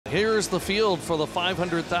Here's the field for the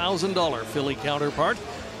 $500,000 filly counterpart,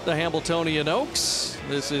 the Hambletonian Oaks.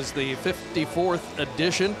 This is the 54th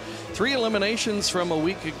edition. 3 eliminations from a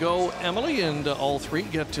week ago, Emily, and all 3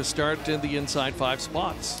 get to start in the inside 5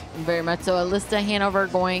 spots. Very much so. Alyssa Hanover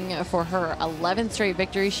going for her 11th straight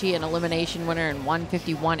victory. She an elimination winner in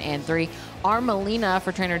 151-3. Armelina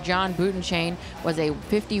for trainer John Boutenchain was a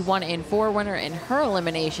 51-4 winner in her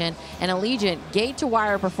elimination. And Allegiant gate to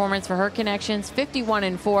wire performance for her connections,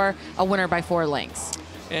 51-4, a winner by 4 lengths.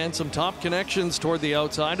 And some top connections toward the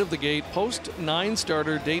outside of the gate. Post 9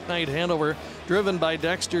 starter Date Night Hanover, driven by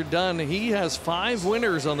Dexter Dunn. He has 5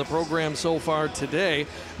 winners on the program so far today.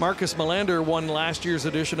 Marcus Melander won last year's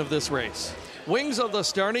edition of this race. Wings of the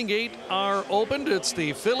starting gate are opened. It's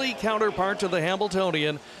the filly counterpart to the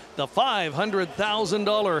Hambletonian, the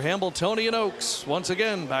 $500,000 Hambletonian Oaks. Once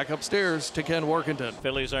again, back upstairs to Ken Workington.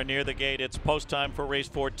 Fillies are near the gate. It's post time for race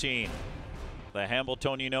 14. The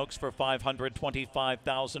Hambletonian Oaks for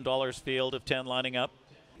 $525,000, field of 10 lining up.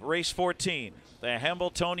 Race 14, the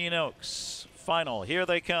Hambletonian Oaks. Final, here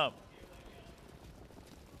they come.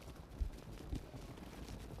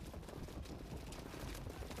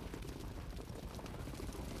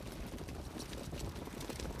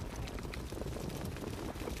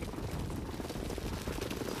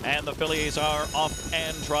 And the fillies are off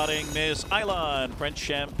and trotting. Miss Isla and French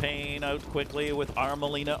Champagne out quickly with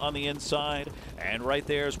Armelina on the inside. And right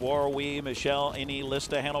there's Warrawee Michelle. Any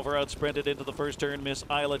Lista Hanover out sprinted into the first turn. Miss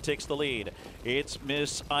Isla takes the lead. It's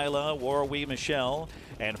Miss Isla, Warrawee Michelle,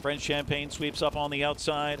 and French Champagne sweeps up on the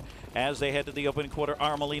outside. As they head to the opening quarter,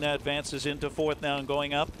 Armelina advances into 4th now and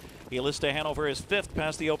going up. Elista Hanover is 5th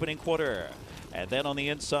past the opening quarter. And then on the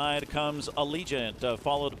inside comes Allegiant,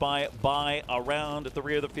 followed by Around at the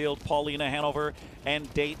rear of the field, Paulina Hanover and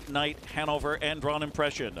Date Night Hanover and Drawn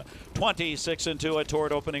Impression. 26-2, a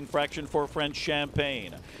toward opening fraction for French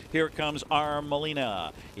Champagne. Here comes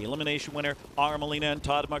Armelina. Elimination winner Armelina and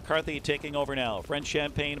Todd McCarthy taking over now. French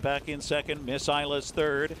Champagne back in 2nd, Miss Isla's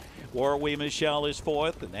 3rd. Warrawee Michelle is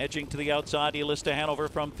 4th, and edging to the outside, Elista Hanover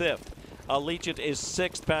from 5th. Allegiant is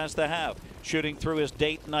 6th past the half. Shooting through his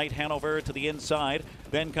Date Night Hanover to the inside.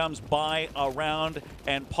 Then comes By Around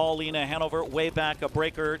and Paulina Hanover. Way back a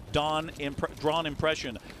breaker, Drawn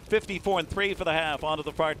Impression. 54-3 for the half onto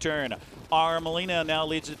the far turn. Armelina now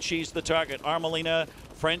leads it. She's the target. Armelina,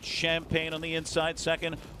 French Champagne on the inside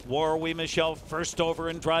 2nd. Warrawee Michelle first over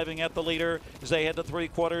and driving at the leader as they head to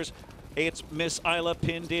 3/4. It's Miss Isla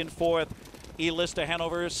pinned in 4th. Elista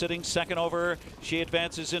Hanover sitting 2nd over. She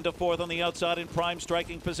advances into 4th on the outside in prime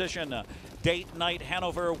striking position. Date Night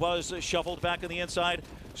Hanover was shuffled back on the inside.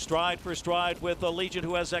 Stride for stride with the Legion,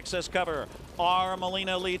 who has excess cover.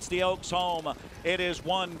 Armelina leads the Oaks home. It is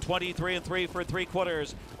 1:23-3 for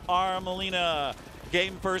 3/4. Armelina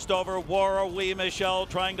game first over. Warrawee Michelle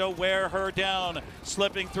trying to wear her down.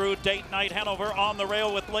 Slipping through Date Night Hanover on the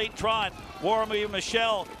rail with late trot. Warrawee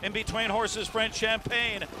Michelle in between horses French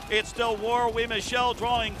Champagne. It's still Warrawee Michelle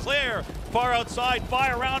drawing clear. Far outside, By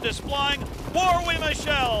Around is flying. Warrawee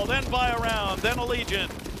Michelle, then By Around, then Allegiant,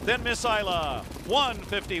 then Miss Isla.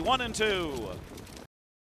 151-2.